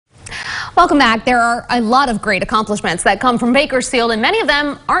Welcome back. There are a lot of great accomplishments that come from Bakersfield, and many of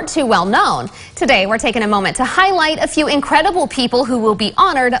them aren't too well known. Today, we're taking a moment to highlight a few incredible people who will be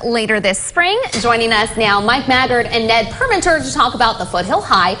honored later this spring. Joining us now, Maggard and Ned Perminter to talk about the Foothill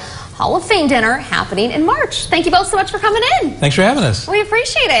High Hall of Fame dinner happening in March. Thank you both so much for coming in. Thanks for having us. We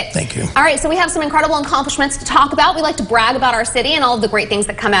appreciate it. Thank you. All right, so we have some incredible accomplishments to talk about. We like to brag about our city and all of the great things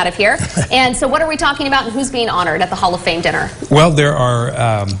that come out of here. And so what are we talking about and who's being honored at the Hall of Fame dinner? Well, there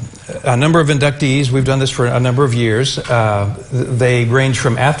are a number of inductees. We've done this for a number of years. They range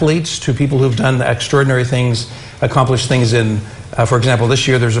from athletes to people who've done extraordinary things, accomplished things in, for example, this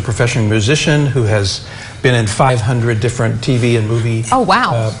year there's a professional musician who has been in 500 different TV and movie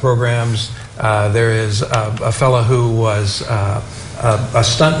programs. There is a fellow who was a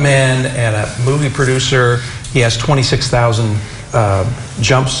stuntman and a movie producer. He has 26,000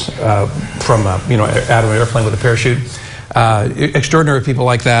 jumps from out of an airplane with a parachute. Extraordinary people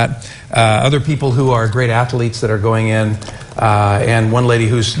like that. Other people who are great athletes that are going in, and one lady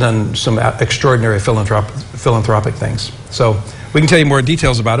who's done some extraordinary philanthropic things. So we can tell you more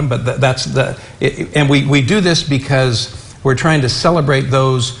details about them, but and we do this because we're trying to celebrate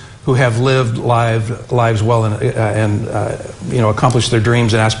those who have lived lives well and accomplished their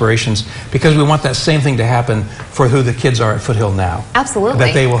dreams and aspirations, because we want that same thing to happen for who the kids are at Foothill now. Absolutely.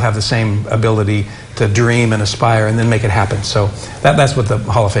 That they will have the same ability to dream and aspire and then make it happen. So that's what the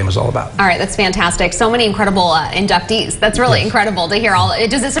Hall of Fame is all about. All right, that's fantastic. So many incredible inductees. That's really incredible to hear all.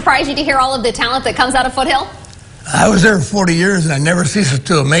 Does it surprise you to hear all of the talent that comes out of Foothill? I was there for 40 years and I never ceases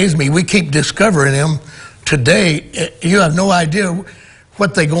to amaze me. We keep discovering them. Today, you have no idea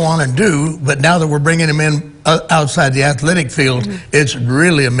what they go on and do, but now that we're bringing them in outside the athletic field, it's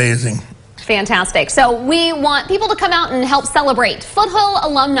really amazing. Fantastic. So we want people to come out and help celebrate Foothill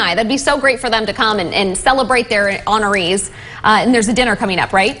alumni. That'd be so great for them to come and celebrate their honorees. And there's a dinner coming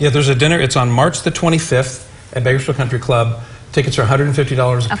up, right? Yeah, there's a dinner. It's on March the 25th at Bakersfield Country Club. Tickets are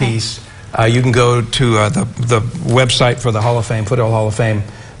 $150 a piece. You can go to the website for the Hall of Fame,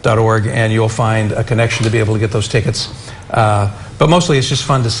 FoothillHallOfFame.org, and you'll find a connection to be able to get those tickets. But mostly it's just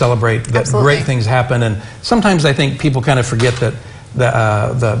fun to celebrate that great things happen. And sometimes I think people kind of forget that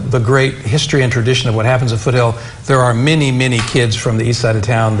the great history and tradition of what happens at Foothill. There are many, many kids from the east side of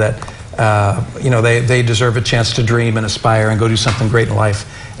town that they deserve a chance to dream and aspire and go do something great in life.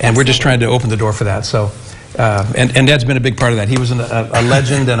 And we're just trying to open the door for that. So and Ned's been a big part of that. He was a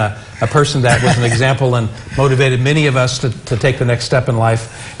legend and a person that was an example and motivated many of us to take the next step in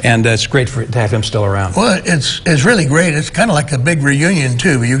life. And it's great to have him still around. Well, it's really great. It's kind of like a big reunion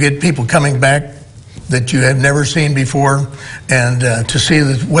too. You get people coming back that you have never seen before, and to see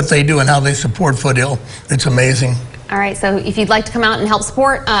what they do and how they support Foothill, it's amazing. All right, so if you'd like to come out and help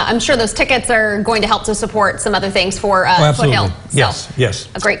support, I'm sure those tickets are going to help to support some other things for Foothill. So yes.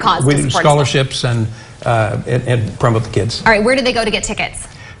 A great cause. We to do support scholarships and promote the kids. All right, where do they go to get tickets?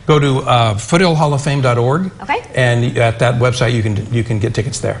 Go to FoothillHallOfFame.org. Okay. And at that website you can get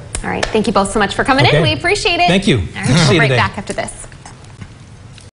tickets there. All right, thank you both so much for coming in. We appreciate it. Thank you. All right, we'll be right back after this.